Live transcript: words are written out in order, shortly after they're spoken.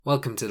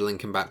Welcome to the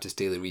Lincoln Baptist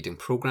Daily Reading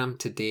Programme.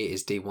 Today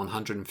is day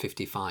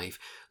 155,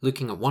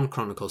 looking at 1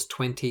 Chronicles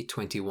 20,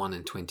 21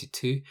 and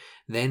 22,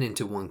 then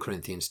into 1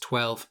 Corinthians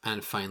 12,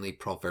 and finally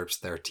Proverbs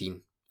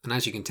 13. And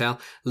as you can tell,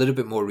 a little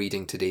bit more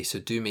reading today, so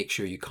do make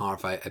sure you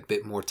carve out a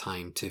bit more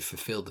time to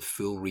fulfill the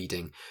full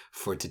reading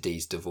for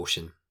today's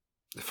devotion.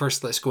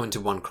 First, let's go into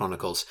 1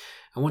 Chronicles.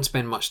 I won't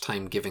spend much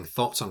time giving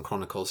thoughts on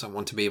Chronicles. I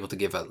want to be able to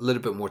give a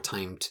little bit more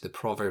time to the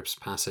Proverbs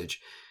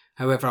passage.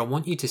 However, I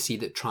want you to see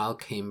that trial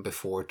came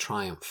before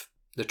triumph.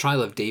 The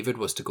trial of David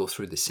was to go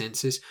through the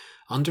senses,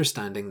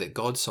 understanding that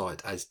God saw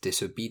it as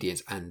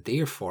disobedience and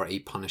therefore a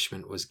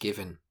punishment was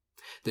given.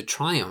 The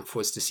triumph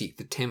was to seek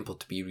the temple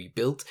to be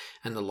rebuilt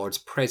and the Lord's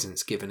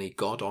presence given a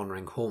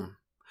God-honouring home.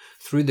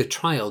 Through the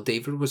trial,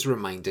 David was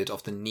reminded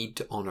of the need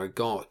to honour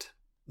God.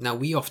 Now,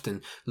 we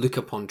often look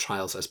upon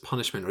trials as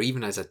punishment or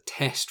even as a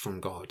test from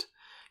God.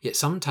 Yet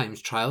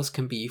sometimes trials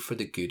can be for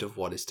the good of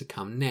what is to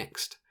come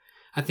next.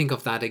 I think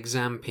of that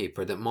exam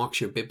paper that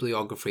marks your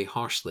bibliography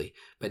harshly,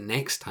 but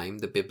next time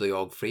the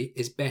bibliography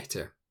is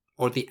better.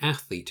 Or the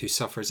athlete who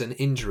suffers an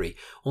injury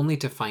only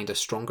to find a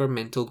stronger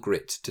mental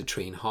grit to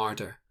train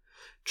harder.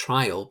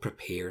 Trial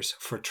prepares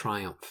for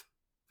triumph.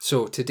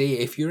 So today,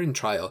 if you're in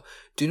trial,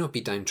 do not be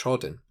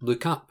downtrodden.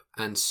 Look up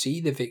and see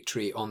the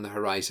victory on the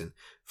horizon,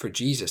 for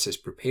Jesus is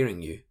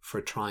preparing you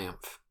for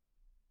triumph.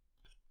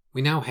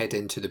 We now head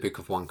into the book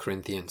of 1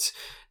 Corinthians.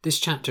 This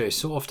chapter is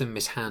so often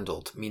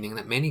mishandled, meaning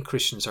that many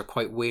Christians are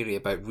quite wary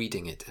about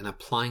reading it and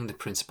applying the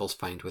principles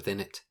found within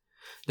it.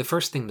 The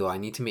first thing, though, I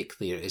need to make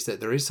clear is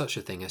that there is such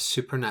a thing as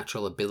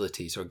supernatural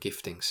abilities or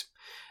giftings,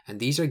 and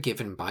these are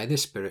given by the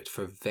Spirit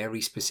for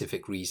very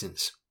specific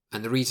reasons.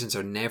 And the reasons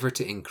are never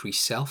to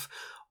increase self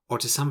or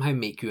to somehow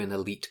make you an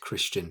elite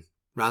Christian.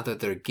 Rather,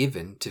 they're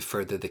given to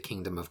further the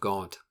kingdom of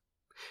God.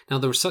 Now,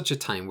 there was such a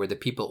time where the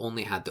people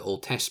only had the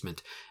Old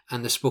Testament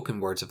and the spoken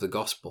words of the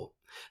gospel.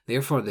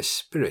 Therefore, the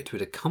Spirit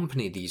would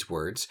accompany these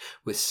words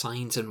with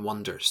signs and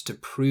wonders to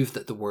prove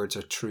that the words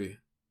are true.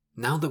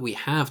 Now that we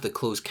have the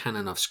closed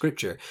canon of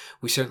Scripture,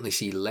 we certainly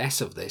see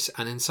less of this,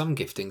 and in some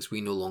giftings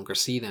we no longer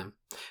see them.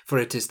 For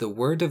it is the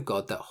Word of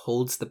God that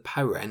holds the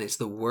power, and it's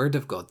the Word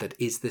of God that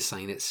is the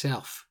sign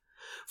itself.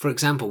 For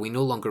example, we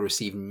no longer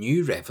receive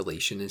new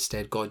revelation.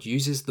 Instead, God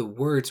uses the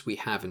words we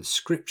have in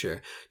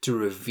Scripture to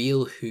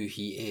reveal who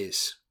He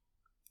is.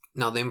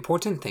 Now, the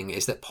important thing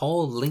is that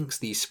Paul links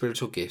these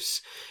spiritual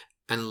gifts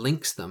and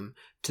links them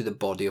to the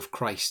body of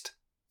Christ.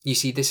 You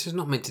see, this is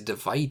not meant to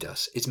divide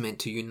us, it's meant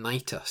to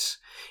unite us.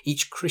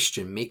 Each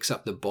Christian makes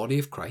up the body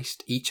of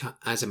Christ, each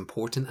as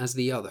important as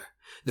the other.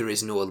 There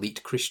is no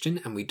elite Christian,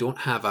 and we don't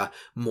have a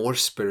more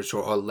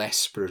spiritual or less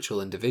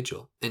spiritual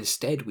individual.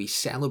 Instead, we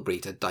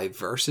celebrate a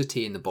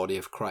diversity in the body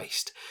of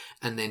Christ,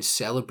 and then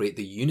celebrate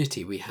the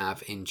unity we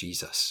have in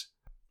Jesus.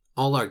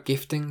 All our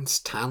giftings,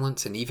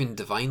 talents, and even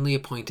divinely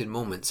appointed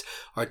moments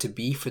are to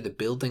be for the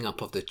building up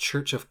of the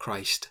Church of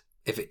Christ.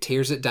 If it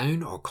tears it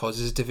down or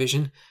causes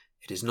division,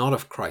 it is not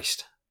of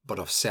Christ, but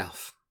of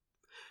self.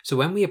 So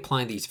when we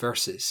apply these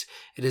verses,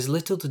 it has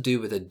little to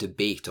do with a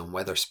debate on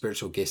whether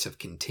spiritual gifts have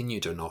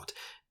continued or not.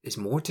 It's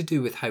more to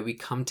do with how we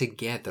come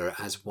together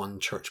as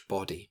one church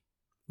body.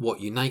 What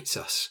unites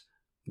us?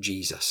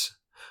 Jesus.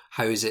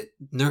 How is it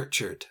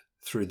nurtured?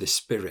 Through the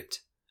Spirit.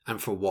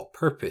 And for what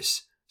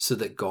purpose? So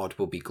that God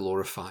will be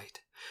glorified.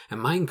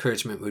 And my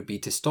encouragement would be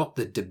to stop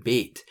the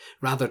debate,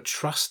 rather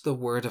trust the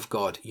Word of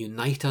God,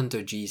 unite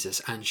under Jesus,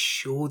 and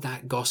show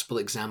that gospel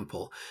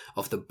example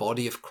of the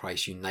body of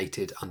Christ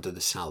united under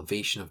the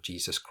salvation of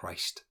Jesus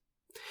Christ.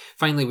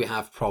 Finally, we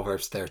have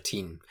Proverbs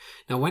 13.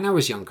 Now, when I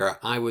was younger,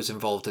 I was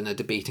involved in a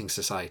debating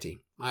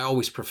society. I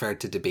always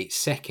preferred to debate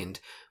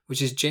second,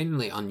 which is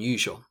generally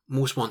unusual.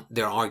 Most want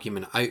their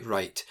argument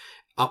outright,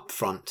 up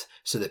front,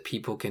 so that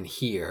people can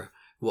hear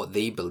what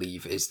they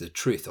believe is the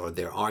truth or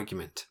their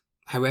argument.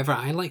 However,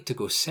 I like to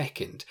go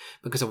second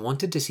because I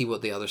wanted to see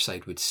what the other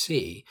side would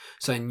say,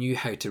 so I knew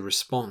how to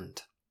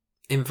respond.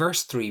 In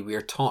verse 3, we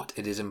are taught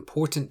it is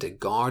important to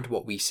guard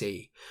what we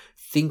say,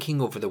 thinking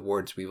over the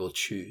words we will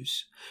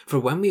choose. For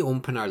when we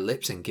open our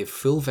lips and give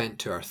full vent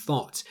to our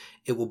thoughts,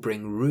 it will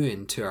bring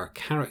ruin to our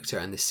character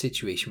and the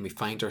situation we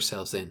find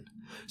ourselves in.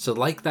 So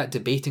like that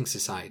debating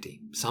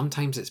society,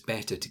 sometimes it's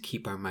better to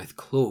keep our mouth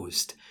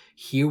closed,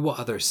 hear what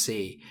others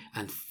say,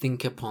 and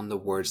think upon the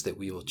words that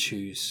we will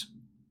choose.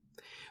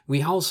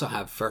 We also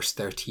have verse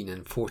 13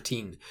 and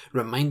 14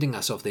 reminding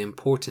us of the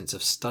importance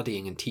of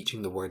studying and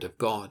teaching the Word of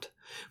God,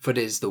 for it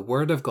is the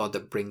Word of God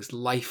that brings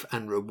life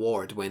and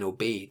reward when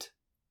obeyed.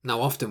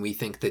 Now, often we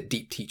think that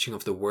deep teaching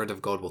of the Word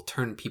of God will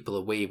turn people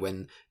away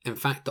when, in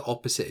fact, the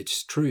opposite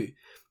is true.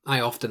 I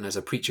often, as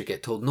a preacher,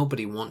 get told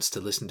nobody wants to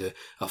listen to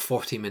a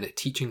 40-minute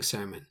teaching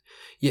sermon.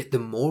 Yet the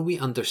more we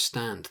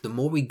understand, the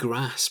more we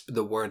grasp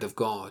the Word of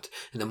God,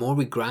 and the more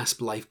we grasp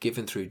life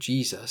given through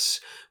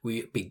Jesus,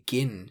 we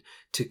begin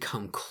to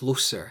come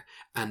closer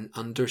and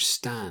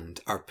understand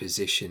our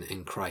position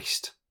in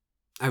Christ.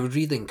 I would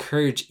really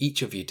encourage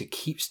each of you to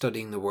keep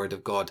studying the Word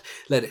of God.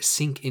 Let it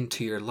sink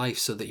into your life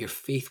so that your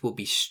faith will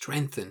be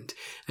strengthened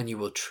and you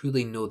will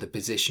truly know the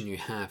position you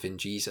have in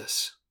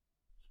Jesus.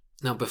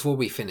 Now, before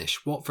we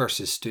finish, what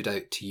verses stood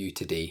out to you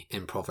today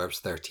in Proverbs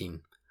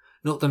 13?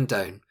 Note them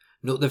down.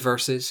 Note the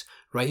verses.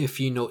 Write a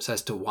few notes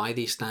as to why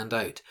they stand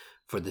out,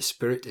 for the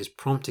Spirit is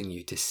prompting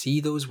you to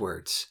see those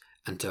words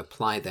and to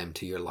apply them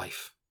to your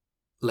life.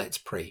 Let's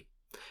pray.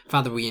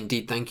 Father, we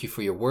indeed thank you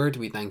for your word.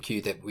 We thank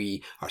you that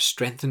we are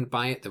strengthened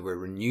by it, that we're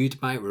renewed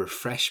by it, we're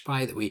refreshed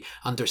by it, that we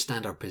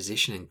understand our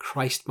position in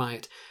Christ by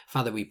it.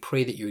 Father, we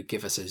pray that you would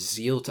give us a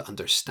zeal to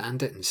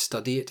understand it and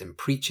study it and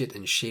preach it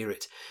and share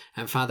it.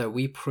 And Father,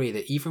 we pray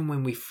that even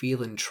when we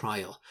feel in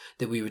trial,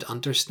 that we would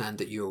understand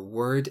that your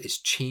word is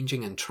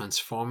changing and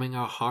transforming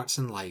our hearts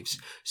and lives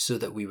so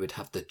that we would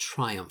have the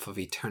triumph of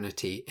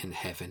eternity in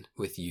heaven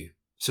with you.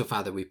 So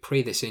Father, we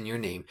pray this in your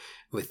name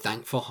with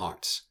thankful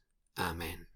hearts. Amen.